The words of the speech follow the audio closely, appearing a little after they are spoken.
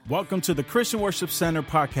Welcome to the Christian Worship Center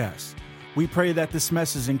podcast. We pray that this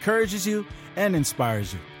message encourages you and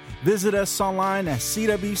inspires you. Visit us online at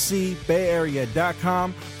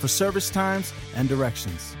cwcbayarea.com for service times and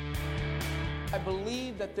directions. I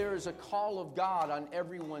believe that there is a call of God on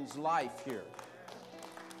everyone's life here.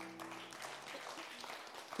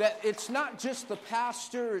 That it's not just the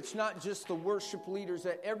pastor, it's not just the worship leaders,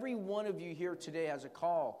 that every one of you here today has a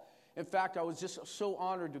call. In fact, I was just so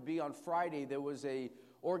honored to be on Friday. There was a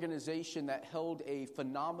organization that held a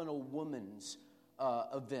Phenomenal Women's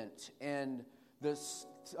event, and this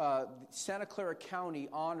Santa Clara County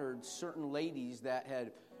honored certain ladies that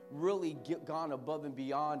had really gone above and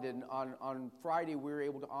beyond. And on Friday, we were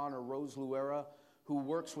able to honor Rose Luera, who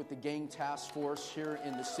works with the Gang Task Force here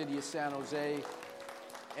in the city of San Jose.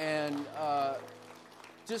 And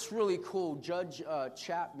just really cool, Judge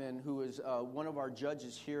Chapman, who is one of our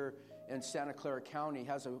judges here in Santa Clara County,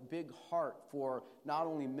 has a big heart for not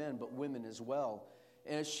only men but women as well.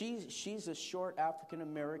 And she's a short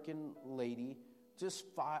African-American lady, just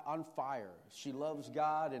on fire. She loves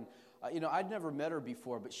God, and I'd never met her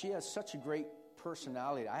before, but she has such a great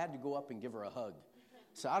personality. I had to go up and give her a hug.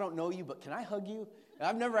 So I don't know you, but can I hug you? And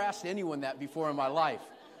I've never asked anyone that before in my life.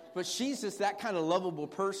 But she's just that kind of lovable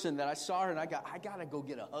person that I saw her, and I got to go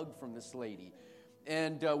get a hug from this lady.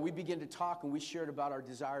 And we began to talk, and we shared about our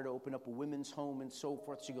desire to open up a women's home and so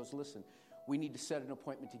forth. She goes, listen, we need to set an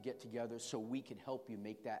appointment to get together so we could help you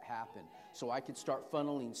make that happen. So I could start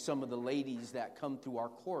funneling some of the ladies that come through our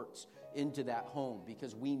courts into that home,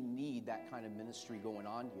 because we need that kind of ministry going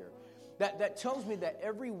on here. That tells me that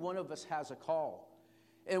every one of us has a call.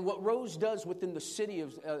 And what Rose does within the city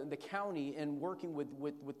of the county and working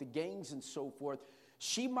with the gangs and so forth,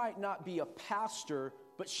 she might not be a pastor,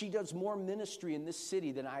 but she does more ministry in this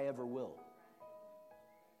city than I ever will.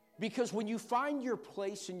 Because when you find your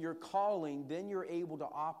place and your calling, then you're able to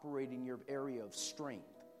operate in your area of strength.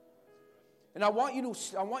 And I want you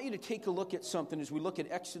to take a look at something as we look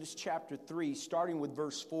at Exodus chapter 3, starting with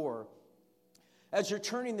verse 4. As you're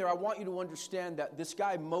turning there, I want you to understand that this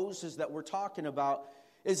guy Moses that we're talking about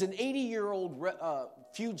is an 80-year-old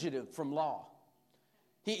fugitive from law.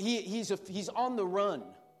 He's on the run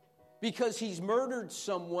because he's murdered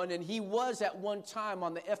someone, and he was at one time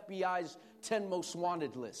on the FBI's 10 most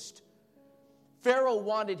wanted list. Pharaoh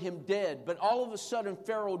wanted him dead, but all of a sudden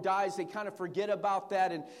Pharaoh dies. They kind of forget about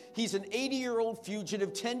that, and he's an 80-year-old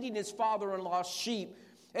fugitive tending his father-in-law's sheep,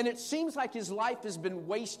 and it seems like his life has been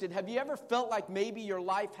wasted. Have you ever felt like maybe your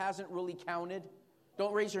life hasn't really counted?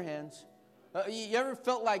 Don't raise your hands. You ever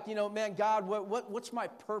felt like, man, God, what's my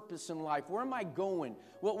purpose in life? Where am I going?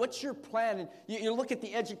 What's your plan? And you look at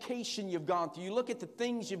the education you've gone through. You look at the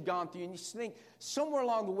things you've gone through, and you think, somewhere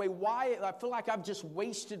along the way, why? I feel like I've just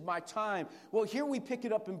wasted my time. Well, here we pick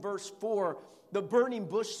it up in verse 4, the burning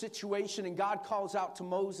bush situation, and God calls out to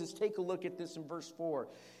Moses. Take a look at this in verse 4.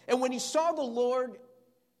 And when the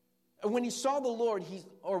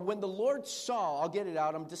Lord saw, I'll get it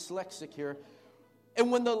out, I'm dyslexic here. And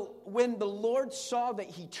when the Lord saw that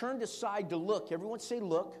he turned aside to look, everyone say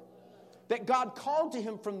look, that God called to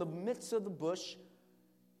him from the midst of the bush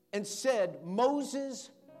and said, Moses,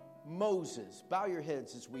 Moses. Bow your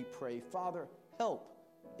heads as we pray. Father, help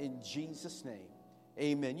in Jesus' name.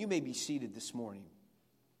 Amen. You may be seated this morning.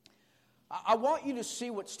 I want you to see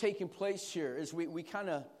what's taking place here as we kind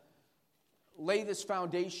of lay this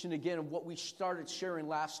foundation again of what we started sharing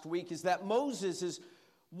last week, is that Moses is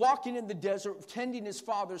walking in the desert, tending his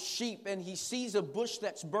father's sheep, and he sees a bush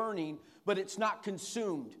that's burning, but it's not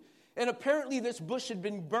consumed. And apparently this bush had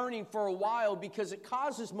been burning for a while, because it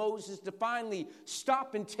causes Moses to finally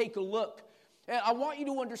stop and take a look. And I want you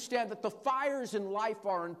to understand that the fires in life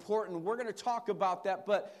are important. We're going to talk about that,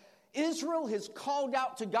 but Israel has called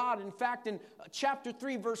out to God. In fact, in chapter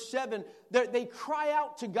 3, verse 7, they cry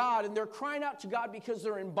out to God, and they're crying out to God because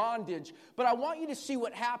they're in bondage. But I want you to see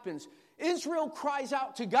what happens. Israel cries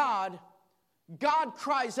out to God. God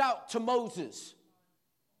cries out to Moses.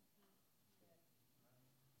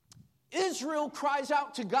 Israel cries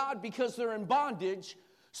out to God because they're in bondage.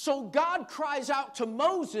 So God cries out to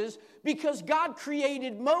Moses because God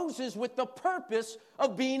created Moses with the purpose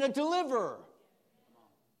of being a deliverer.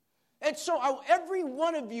 And so every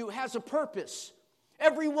one of you has a purpose.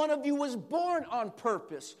 Every one of you was born on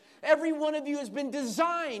purpose. Every one of you has been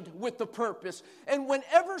designed with the purpose. And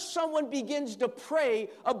whenever someone begins to pray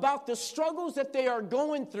about the struggles that they are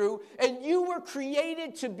going through, and you were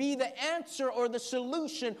created to be the answer or the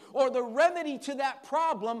solution or the remedy to that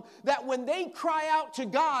problem, that when they cry out to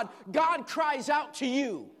God, God cries out to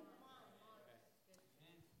you.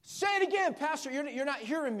 Say it again, Pastor, you're not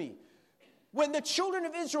hearing me. When the children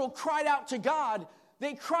of Israel cried out to God,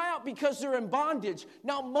 They cry out because they're in bondage.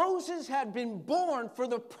 Now, Moses had been born for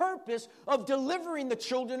the purpose of delivering the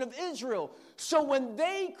children of Israel. So when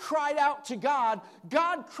they cried out to God,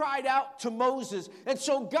 God cried out to Moses. And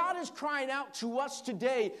so God is crying out to us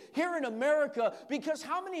today here in America, because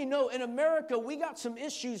how many know in America we got some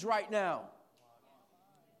issues right now?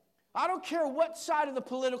 I don't care what side of the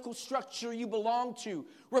political structure you belong to,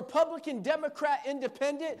 Republican, Democrat,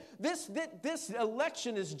 Independent, this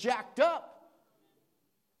election is jacked up.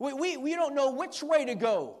 We don't know which way to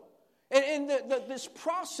go. And this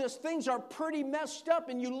process, things are pretty messed up,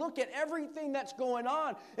 and you look at everything that's going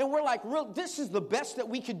on, and we're like, this is the best that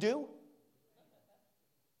we could do?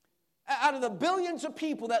 Out of the billions of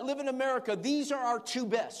people that live in America, these are our two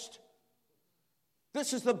best.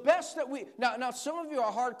 This is the best that we... Now, some of you are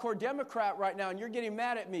hardcore Democrat right now, and you're getting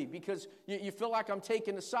mad at me because you feel like I'm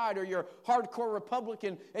taking a side, or you're hardcore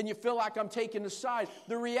Republican, and you feel like I'm taking a side.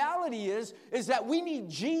 The reality is that we need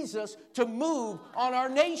Jesus to move on our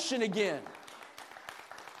nation again.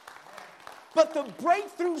 But the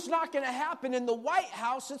breakthrough's not going to happen in the White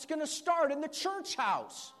House. It's going to start in the church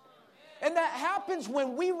house. And that happens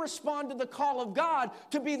when we respond to the call of God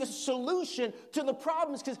to be the solution to the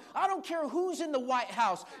problems. Because I don't care who's in the White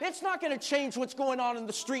House. It's not going to change what's going on in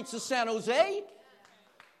the streets of San Jose.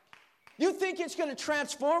 You think it's going to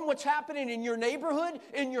transform what's happening in your neighborhood,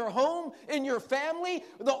 in your home, in your family?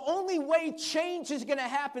 The only way change is going to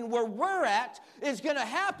happen where we're at is going to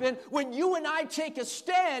happen when you and I take a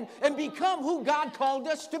stand and become who God called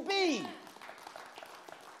us to be.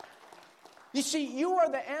 You see, you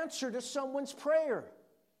are the answer to someone's prayer.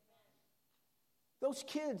 Those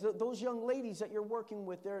kids, those young ladies that you're working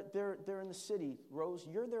with, they're in the city, Rose.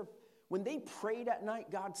 You're there. When they prayed at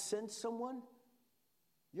night, God sends someone.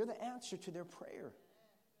 You're the answer to their prayer.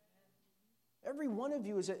 Every one of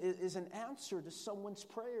you is an answer to someone's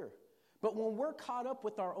prayer. But when we're caught up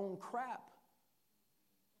with our own crap,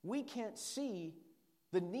 we can't see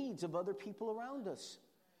the needs of other people around us.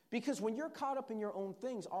 Because when you're caught up in your own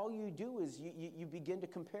things, all you do is you begin to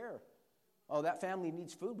compare. Oh, that family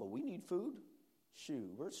needs food. Well, we need food.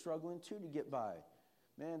 Shoot, we're struggling too to get by.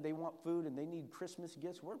 Man, they want food and they need Christmas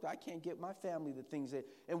gifts. I can't get my family the things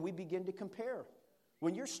and we begin to compare.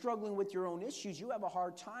 When you're struggling with your own issues, you have a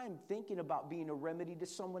hard time thinking about being a remedy to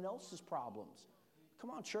someone else's problems. Come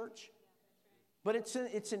on, church. But it's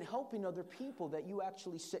in helping other people that you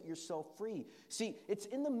actually set yourself free. See, it's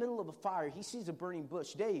in the middle of a fire. He sees a burning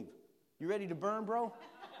bush. Dave, you ready to burn, bro?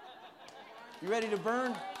 You ready to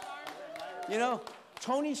burn? You know,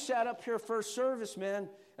 Tony sat up here first service, man,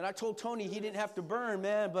 and I told Tony he didn't have to burn,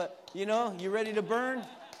 man, but, you know, you ready to burn?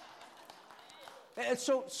 And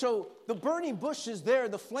so the burning bush is there.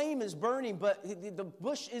 The flame is burning, but the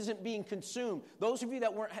bush isn't being consumed. Those of you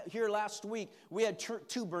that weren't here last week, we had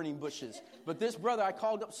two burning bushes. But this brother, I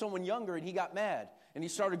called up someone younger, and he got mad, and he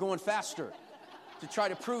started going faster to try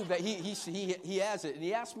to prove that he has it. And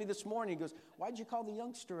he asked me this morning, he goes, "Why'd you call the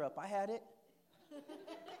youngster up? I had it."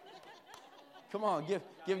 Come on,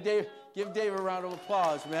 give Dave a round of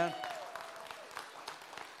applause, man.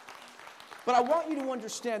 But I want you to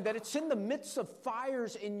understand that it's in the midst of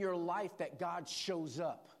fires in your life that God shows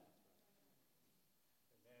up.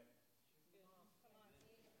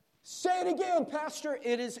 Say it again, Pastor.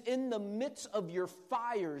 It is in the midst of your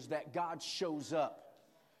fires that God shows up.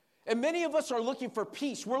 And many of us are looking for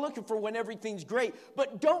peace. We're looking for when everything's great.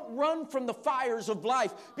 But don't run from the fires of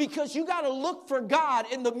life, because you got to look for God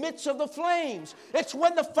in the midst of the flames. It's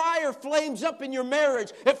when the fire flames up in your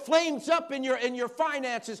marriage. It flames up in your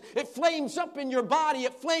finances. It flames up in your body.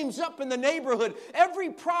 It flames up in the neighborhood.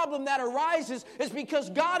 Every problem that arises is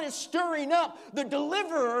because God is stirring up the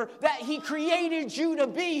deliverer that He created you to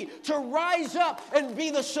be, to rise up and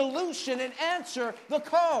be the solution and answer the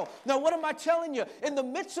call. Now, what am I telling you? In the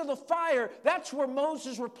midst of the fire, that's where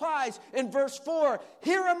Moses replies in verse 4,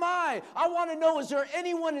 "Here am I." I want to know, is there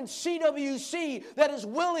anyone in CWC that is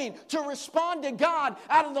willing to respond to God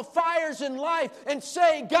out of the fires in life and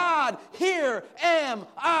say, "God, here am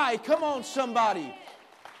I"? Come on, somebody.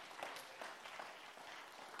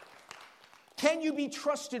 Can you be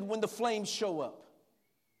trusted when the flames show up?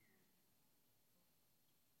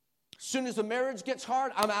 As soon as the marriage gets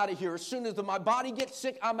hard, I'm out of here. As soon as my body gets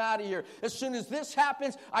sick, I'm out of here. As soon as this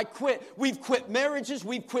happens, I quit. We've quit marriages.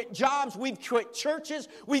 We've quit jobs. We've quit churches.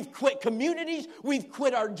 We've quit communities. We've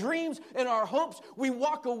quit our dreams and our hopes. We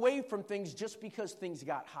walk away from things just because things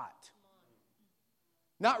got hot.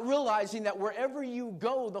 Not realizing that wherever you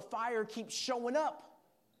go, the fire keeps showing up.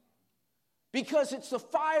 Because it's the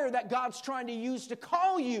fire that God's trying to use to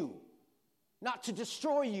call you, not to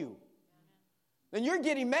destroy you. And you're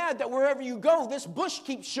getting mad that wherever you go, this bush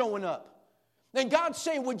keeps showing up. And God's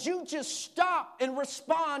saying, would you just stop and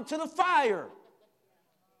respond to the fire?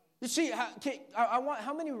 You see,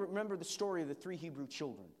 how many remember the story of the 3 Hebrew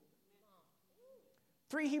children?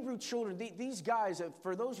 3 Hebrew children, these guys,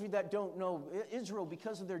 for those of you that don't know, Israel,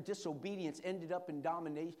 because of their disobedience, ended up in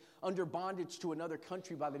domination, under bondage to another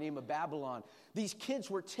country by the name of Babylon. These kids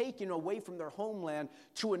were taken away from their homeland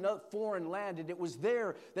to another foreign land, and it was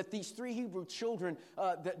there that these 3 Hebrew children,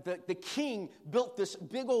 the king built this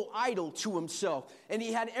big old idol to himself, and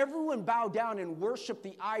he had everyone bow down and worship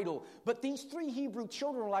the idol. But these 3 Hebrew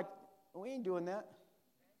children were like, we ain't doing that.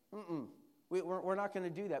 We're not going to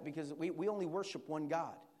do that because we only worship one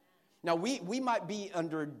God. Now, we might be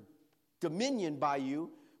under dominion by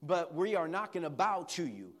you, but we are not going to bow to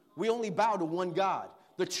you. We only bow to one God,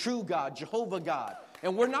 the true God, Jehovah God.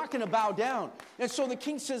 And we're not going to bow down. And so the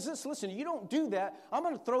king says this, listen, you don't do that. I'm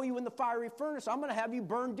going to throw you in the fiery furnace. I'm going to have you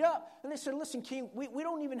burned up. And they said, listen, king, we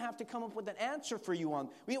don't even have to come up with an answer for you on.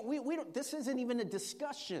 We don't, this isn't even a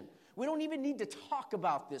discussion. We don't even need to talk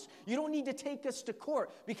about this. You don't need to take us to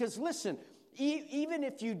court because, listen, even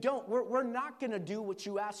if you don't, we're not going to do what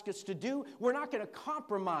you ask us to do. We're not going to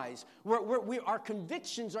compromise. Our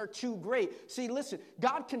convictions are too great. See, listen,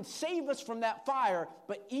 God can save us from that fire,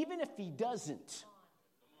 but even if he doesn't.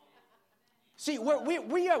 See,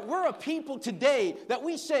 we're a people today that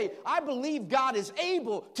we say, I believe God is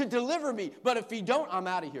able to deliver me, but if he don't, I'm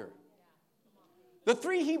out of here. The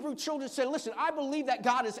 3 Hebrew children said, listen, I believe that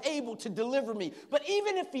God is able to deliver me. But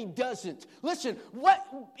even if he doesn't, listen,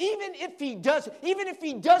 even if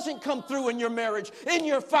he doesn't come through in your marriage, in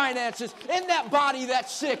your finances, in that body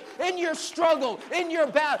that's sick, in your struggle, in your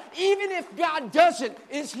battle, even if God doesn't,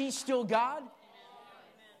 is he still God?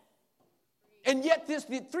 And yet the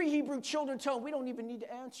 3 Hebrew children tell him, we don't even need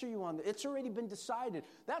to answer you on that. It's already been decided.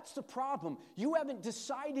 That's the problem. You haven't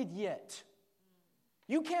decided yet.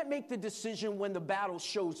 You can't make the decision when the battle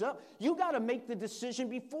shows up. You got to make the decision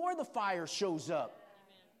before the fire shows up.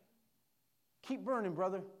 Keep burning,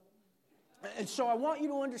 brother. And so I want you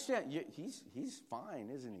to understand, he's fine,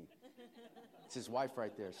 isn't he? It's his wife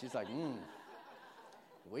right there. She's like,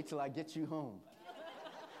 wait till I get you home.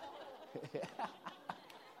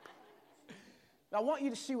 Now, I want you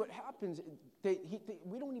to see what happens.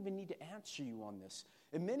 We don't even need to answer you on this.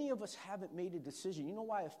 And many of us haven't made a decision. You know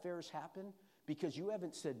why affairs happen? Because you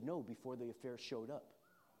haven't said no before the affair showed up.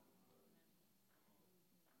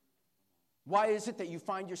 Why is it that you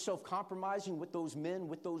find yourself compromising with those men,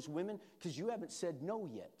 with those women? Because you haven't said no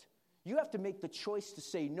yet. You have to make the choice to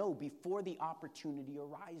say no before the opportunity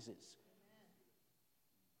arises.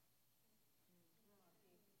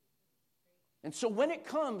 And so when it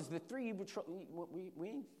comes, the 3 Hebrew children,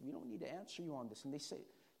 we don't need to answer you on this. And they say,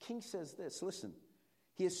 King says this, listen,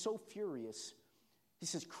 he is so furious. He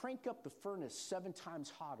says, crank up the furnace 7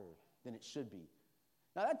 times hotter than it should be.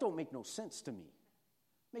 Now, that don't make no sense to me.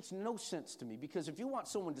 It makes no sense to me because if you want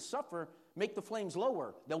someone to suffer, make the flames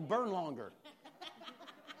lower. They'll burn longer.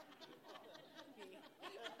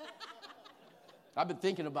 I've been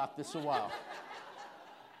thinking about this a while.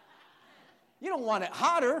 You don't want it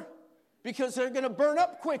hotter because they're going to burn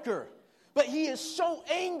up quicker. But he is so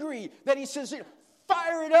angry that he says,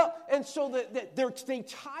 fire it up. And so they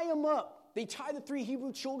tie him up. They tie the 3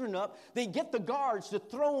 Hebrew children up. They get the guards to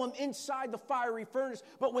throw them inside the fiery furnace.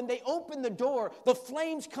 But when they open the door, the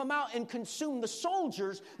flames come out and consume the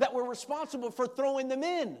soldiers that were responsible for throwing them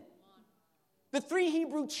in. The 3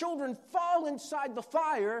 Hebrew children fall inside the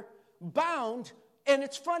fire, bound. And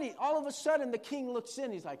it's funny. All of a sudden, the king looks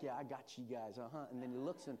in. He's like, yeah, I got you guys. And then he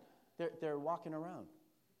looks and they're walking around.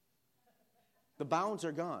 The bounds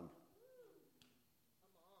are gone.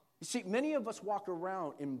 You see, many of us walk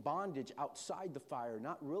around in bondage outside the fire,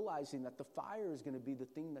 not realizing that the fire is going to be the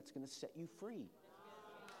thing that's going to set you free.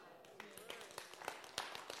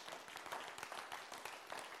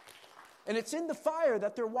 And it's in the fire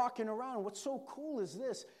that they're walking around. What's so cool is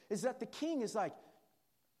this, is that the king is like,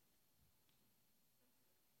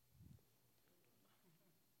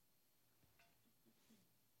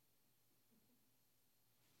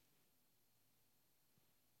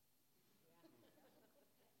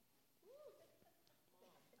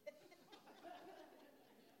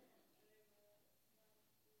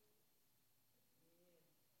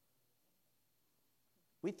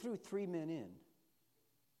 we threw 3 men in,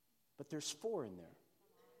 but there's 4 in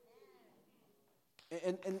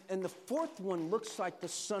there. And the 4th one looks like the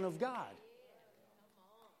Son of God.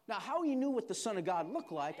 Now, how he knew what the Son of God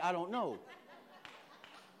looked like, I don't know.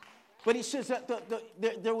 But he says that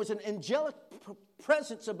there was an angelic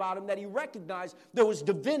presence about him that he recognized there was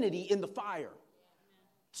divinity in the fire.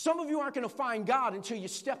 Some of you aren't going to find God until you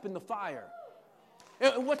step in the fire.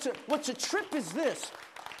 And what's a trip is this,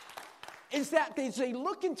 is that as they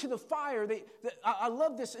look into the fire, I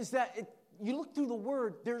love this, is that you look through the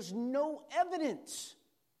Word, there's no evidence.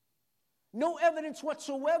 No evidence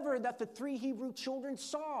whatsoever that the 3 Hebrew children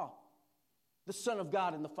saw the Son of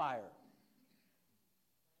God in the fire.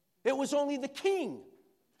 It was only the king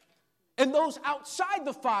and those outside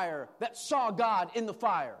the fire that saw God in the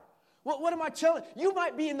fire. What am I telling you? You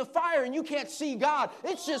might be in the fire and you can't see God.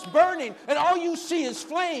 It's just burning and all you see is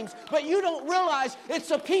flames. But you don't realize it's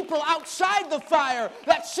the people outside the fire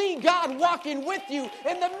that see God walking with you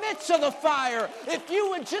in the midst of the fire. If you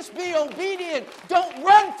would just be obedient, don't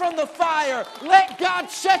run from the fire. Let God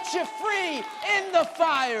set you free in the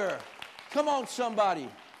fire. Come on, somebody.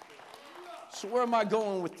 So where am I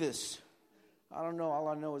going with this? I don't know. All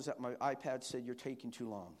I know is that my iPad said you're taking too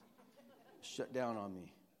long. Shut down on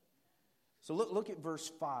me. So look at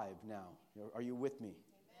verse 5 now. Are you with me? Amen.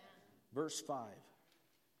 Verse 5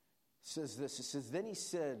 says this. It says, then he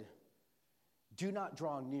said, do not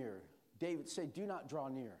draw near. David said, do not draw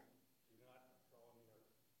near. Do not draw near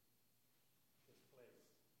this place.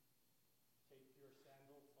 Take your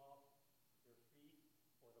sandals off your feet,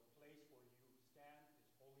 for the place where you stand is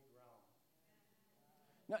holy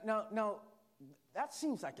ground. Now, that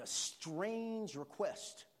seems like a strange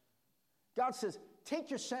request. God says, take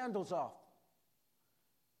your sandals off.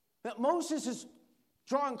 That Moses is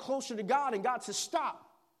drawing closer to God, and God says, stop.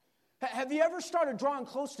 Have you ever started drawing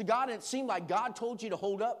close to God, and it seemed like God told you to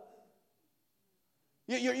hold up?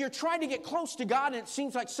 You're trying to get close to God, and it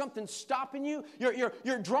seems like something's stopping you.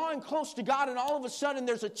 You're drawing close to God, and all of a sudden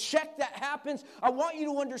there's a check that happens. I want you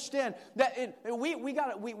to understand that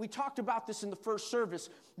we talked about this in the first service.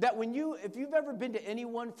 That if you've ever been to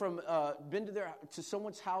anyone to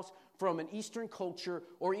someone's house from an Eastern culture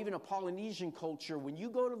or even a Polynesian culture, when you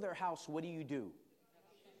go to their house, what do?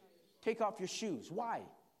 Take off your shoes. Why?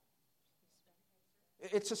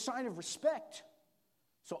 It's a sign of respect.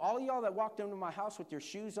 So all of y'all that walked into my house with your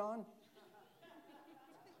shoes on,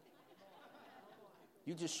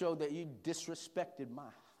 you just showed that you disrespected my...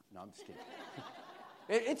 No, I'm just kidding.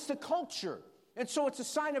 It's the culture. And so it's a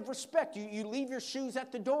sign of respect. You leave your shoes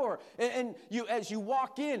at the door. And you, as you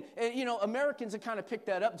walk in, and Americans have kind of picked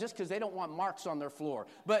that up just because they don't want marks on their floor.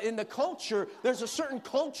 But in the culture, there's a certain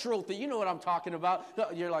cultural thing. You know what I'm talking about.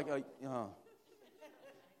 You're like,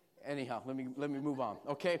 Anyhow, let me move on,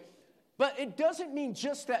 okay? But it doesn't mean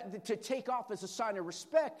just that to take off as a sign of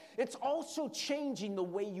respect. It's also changing the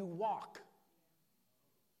way you walk.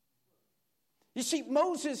 You see,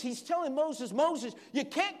 he's telling Moses, you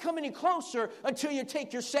can't come any closer until you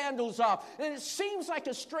take your sandals off. And it seems like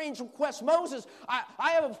a strange request. Moses,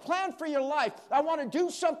 I have a plan for your life. I want to do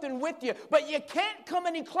something with you, but you can't come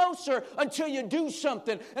any closer until you do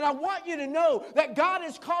something. And I want you to know that God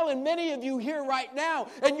is calling many of you here right now,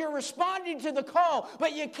 and you're responding to the call,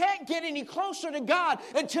 but you can't get any closer to God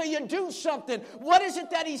until you do something. What is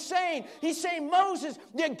it that he's saying? He's saying, Moses,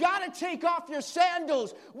 you got to take off your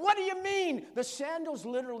sandals. What do you mean? The sandals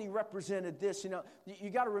literally represented this. You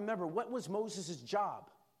got to remember, what was Moses' job?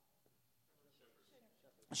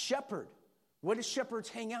 A shepherd. What do shepherds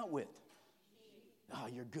hang out with? Oh,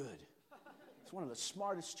 you're good. It's one of the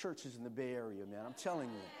smartest churches in the Bay Area, man. I'm telling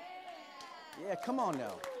you. Yeah, come on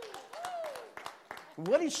now.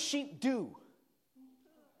 What do sheep do?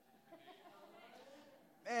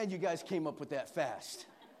 Man, you guys came up with that fast.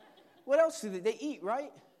 What else do they eat,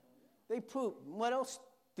 right? They poop. What else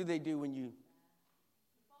do they do when you...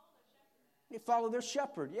 They follow their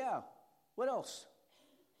shepherd, yeah. What else?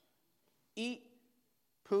 Eat,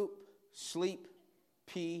 poop, sleep,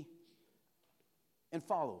 pee, and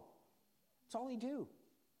follow. That's all they do.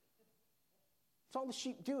 That's all the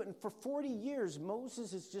sheep do. And for 40 years,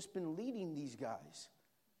 Moses has just been leading these guys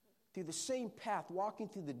through the same path, walking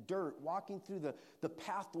through the dirt, walking through the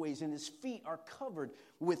pathways, and his feet are covered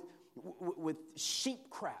with sheep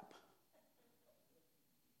crap.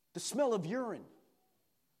 The smell of urine.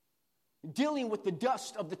 Dealing with the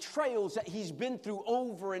dust of the trails that he's been through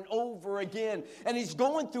over and over again. And he's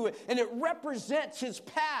going through it. And it represents his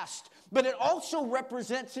past. But it also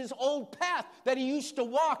represents his old path that he used to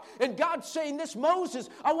walk. And God's saying this, Moses,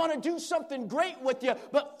 I want to do something great with you.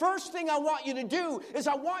 But first thing I want you to do is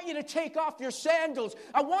I want you to take off your sandals.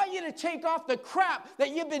 I want you to take off the crap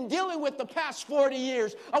that you've been dealing with the past 40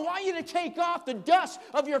 years. I want you to take off the dust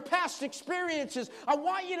of your past experiences. I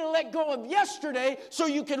want you to let go of yesterday so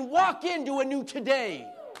you can walk into a new today.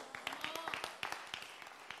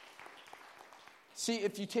 See,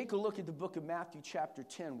 if you take a look at the book of Matthew chapter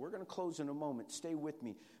 10, we're going to close in a moment. Stay with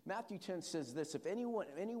me. Matthew 10 says this: if any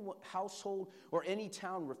household or any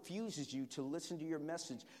town refuses you to listen to your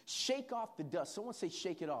message, shake off the dust. Someone say,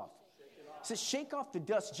 shake it off. It says, shake off the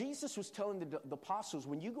dust. Jesus was telling the apostles,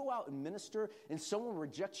 when you go out and minister and someone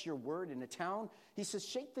rejects your word in a town, he says,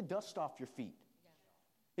 shake the dust off your feet.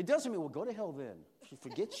 It doesn't mean, well, go to hell then.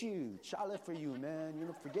 Forget you. Chale for you, man.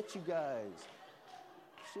 Forget you guys.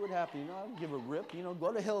 See what happened. I don't give a rip.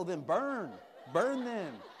 Go to hell then. Burn. Burn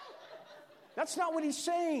then. That's not what he's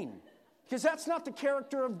saying. Because that's not the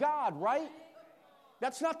character of God, right?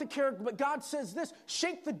 That's not the character. But God says this: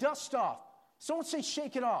 shake the dust off. Someone say,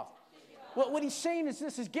 shake it off. Well, what he's saying is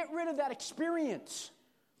this: is get rid of that experience.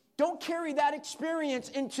 Don't carry that experience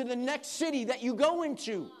into the next city that you go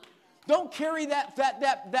into. Don't carry that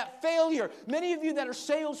failure. Many of you that are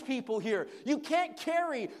salespeople here, you can't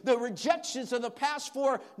carry the rejections of the past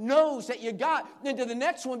 4 no's that you got into the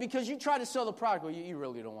next one because you try to sell the product. Well, you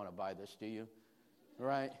really don't want to buy this, do you?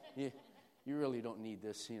 Right? You really don't need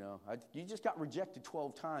this, You just got rejected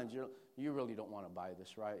 12 times. You really don't want to buy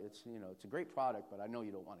this, right? It's a great product, but I know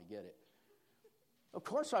you don't want to get it. Of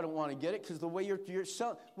course I don't want to get it, because the way you're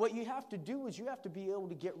selling, what you have to do is you have to be able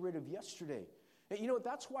to get rid of yesterday. And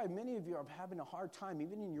that's why many of you are having a hard time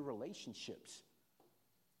even in your relationships.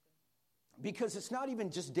 Because it's not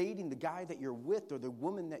even just dating the guy that you're with or the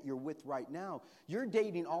woman that you're with right now. You're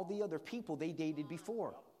dating all the other people they dated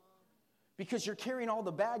before. Because you're carrying all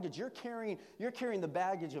the baggage. You're carrying the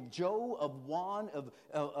baggage of Joe, of Juan,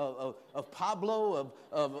 of Pablo,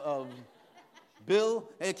 of Bill.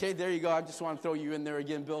 Okay, there you go. I just want to throw you in there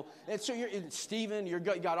again, Bill. And so Stephen, you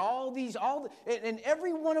got all these, and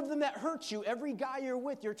every one of them that hurts you, every guy you're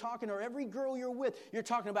with, you're talking, or every girl you're with, you're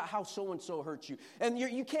talking about how so-and-so hurt you. And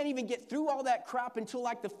you can't even get through all that crap until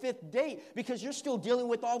like the 5th date, because you're still dealing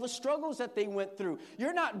with all the struggles that they went through.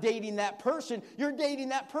 You're not dating that person. You're dating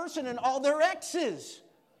that person and all their exes.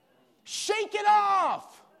 Shake it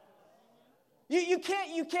off. You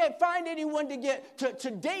can't find anyone to get to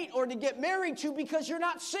date or to get married to because you're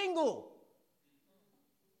not single.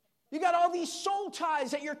 You got all these soul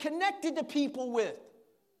ties that you're connected to people with.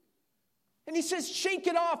 And he says, shake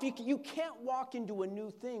it off. You can't walk into a new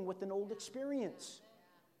thing with an old experience.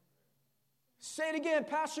 Say it again,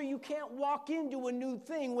 Pastor, you can't walk into a new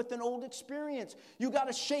thing with an old experience. You got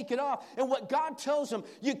to shake it off. And what God tells them,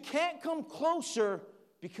 you can't come closer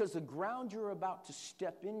because the ground you're about to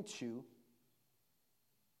step into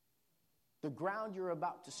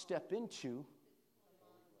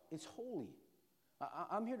is holy.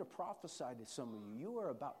 I'm here to prophesy to some of you. You are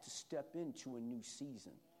about to step into a new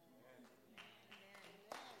season.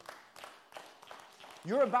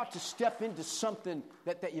 You're about to step into something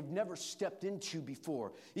that you've never stepped into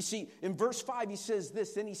before. You see, in verse 5, he says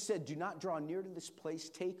this. Then he said, do not draw near to this place.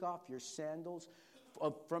 Take off your sandals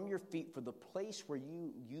from your feet, for the place where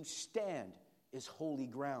you stand is holy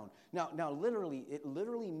ground. Now, literally,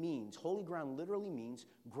 holy ground literally means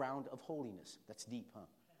ground of holiness. That's deep, huh?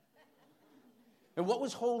 And what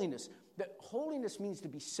was holiness? That holiness means to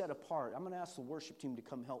be set apart. I'm going to ask the worship team to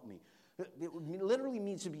come help me. It literally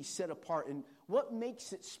means to be set apart. And what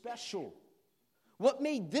makes it special? What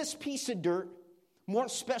made this piece of dirt more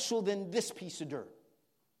special than this piece of dirt?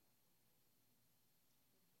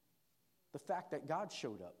 The fact that God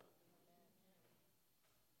showed up.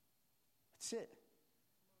 That's it.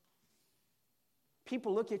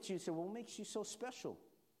 People look at you and say, well, what makes you so special?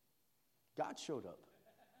 God showed up.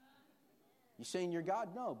 You saying you're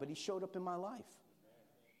God? No, but he showed up in my life.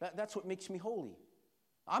 That's what makes me holy.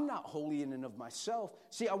 I'm not holy in and of myself.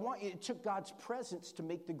 See, it took God's presence to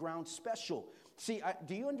make the ground special. See,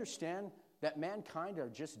 do you understand that mankind are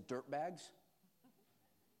just dirtbags?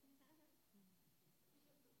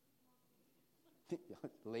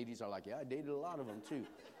 Ladies are like, yeah, I dated a lot of them too.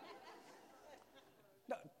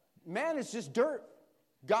 Man is just dirt.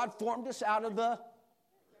 God formed us out of the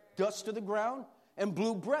dust of the ground and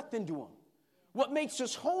blew breath into him. What makes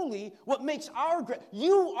us holy, what makes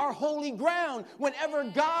you are holy ground whenever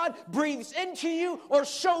God breathes into you or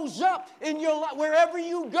shows up in your life. Wherever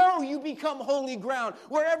you go, you become holy ground.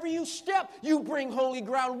 Wherever you step, you bring holy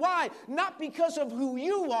ground. Why? Not because of who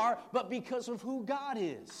you are, but because of who God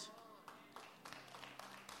is.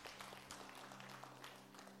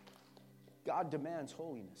 God demands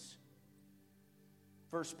holiness.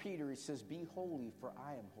 1 Peter, he says, be holy, for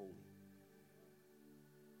I am holy.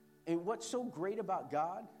 And what's so great about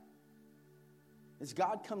God is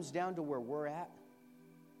God comes down to where we're at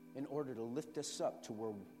in order to lift us up to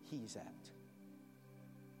where he's at.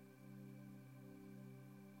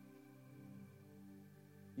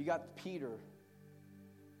 You got Peter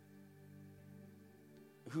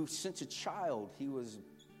who since a child, he was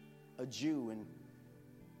a Jew. And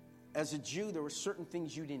as a Jew, there were certain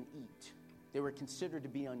things you didn't eat. They were considered to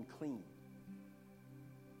be unclean.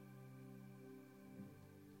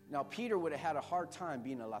 Now, Peter would have had a hard time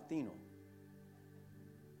being a Latino.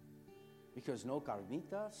 Because no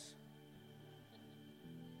carnitas,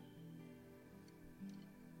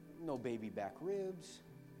 no baby back ribs,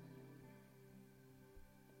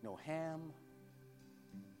 no ham,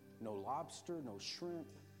 no lobster, no shrimp.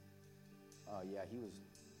 Yeah, he was.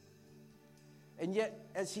 And yet,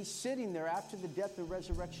 as he's sitting there after the death and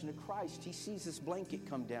resurrection of Christ, he sees this blanket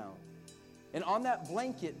come down. And on that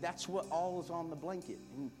blanket, that's what all is on the blanket.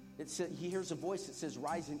 And he hears a voice that says,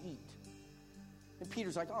 rise and eat. And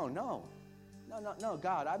Peter's like, oh, no,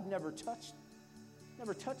 God, I've never touched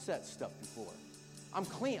that stuff before. I'm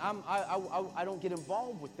clean. I don't get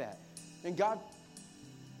involved with that. And God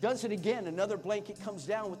does it again. Another blanket comes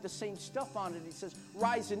down with the same stuff on it. He says,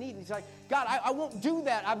 rise and eat. And he's like, God, I won't do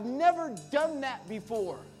that. I've never done that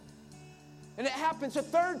before. And it happens a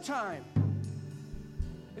third time.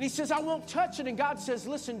 And he says, I won't touch it. And God says,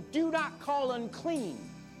 listen, do not call unclean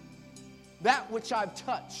that which I've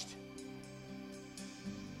touched.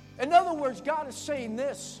 In other words, God is saying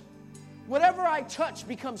this: whatever I touch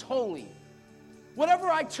becomes holy. Whatever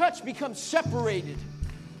I touch becomes separated.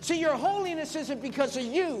 See, your holiness isn't because of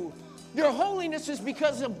you. Your holiness is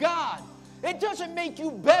because of God. It doesn't make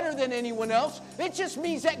you better than anyone else. It just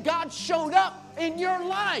means that God showed up in your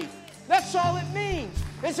life. That's all it means,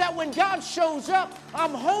 is that when God shows up,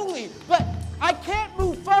 I'm holy. But I can't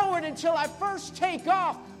move forward until I first take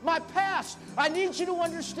off my past. I need you to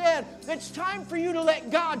understand that it's time for you to let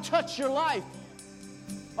God touch your life.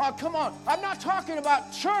 Oh, come on. I'm not talking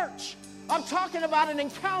about church. I'm talking about an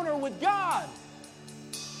encounter with God.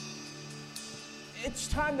 It's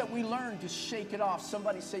time that we learn to shake it off.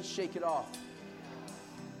 Somebody say, shake it off.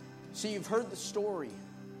 See, you've heard the story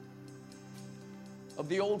of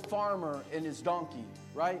the old farmer and his donkey,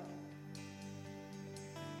 right?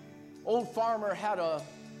 Old farmer had a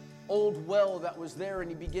old well that was there, and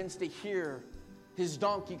he begins to hear his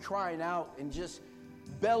donkey crying out and just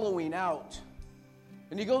bellowing out.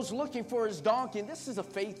 And he goes looking for his donkey, and this is a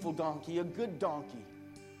faithful donkey, a good donkey.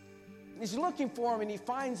 And he's looking for him, and he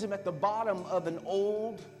finds him at the bottom of an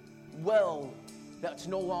old well that's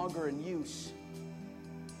no longer in use.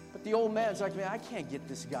 But the old man's like, man, I can't get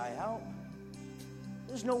this guy out.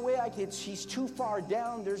 There's no way I can. He's too far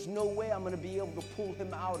down. There's no way I'm going to be able to pull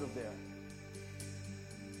him out of there.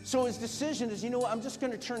 So his decision is, you know what? I'm just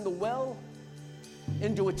going to turn the well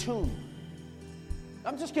into a tomb.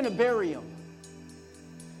 I'm just going to bury him.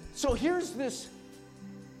 So here's this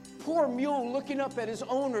poor mule looking up at his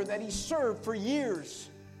owner that he served for years.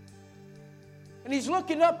 And he's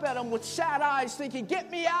looking up at him with sad eyes thinking,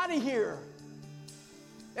 get me out of here.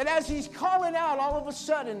 And as he's calling out, all of a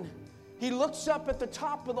sudden, he looks up at the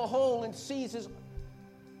top of the hole and sees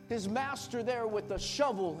his master there with a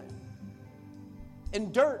shovel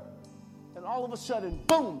and dirt. And all of a sudden,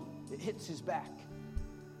 boom, it hits his back.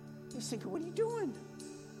 He's thinking, what are you doing?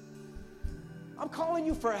 I'm calling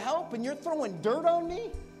you for help and you're throwing dirt on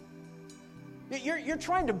me? You're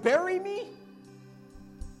trying to bury me?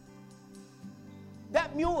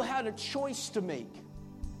 That mule had a choice to make.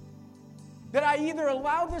 That I either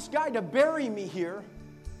allow this guy to bury me here,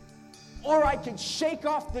 or I could shake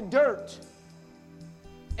off the dirt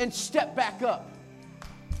and step back up.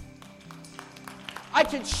 I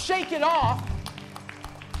could shake it off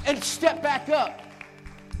and step back up.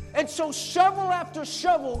 And so shovel after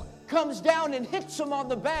shovel comes down and hits him on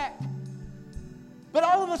the back. But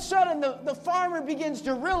all of a sudden, the farmer begins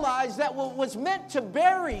to realize that what was meant to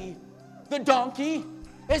bury the donkey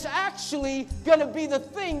is actually going to be the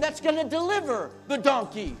thing that's going to deliver the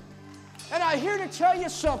donkey. And I'm here to tell you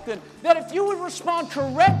something, that if you would respond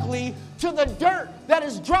correctly to the dirt that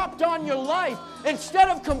is dropped on your life, instead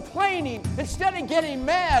of complaining, instead of getting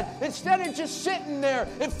mad, instead of just sitting there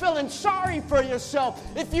and feeling sorry for yourself,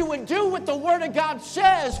 if you would do what the Word of God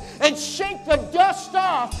says and shake the dust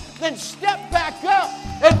off, then step back up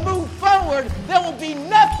and move forward, there will be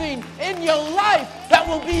nothing in your life that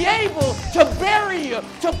will be able to bury you,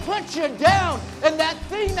 to put you down, and that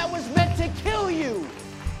thing that was meant to kill you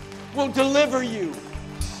will deliver you.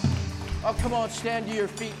 Oh, come on, stand to your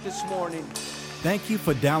feet this morning. Thank you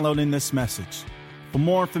for downloading this message. For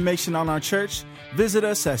more information on our church, visit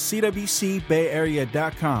us at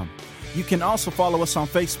cwcbayarea.com. You can also follow us on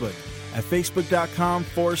Facebook at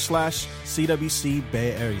facebook.com/CWC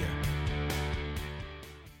Bay Area.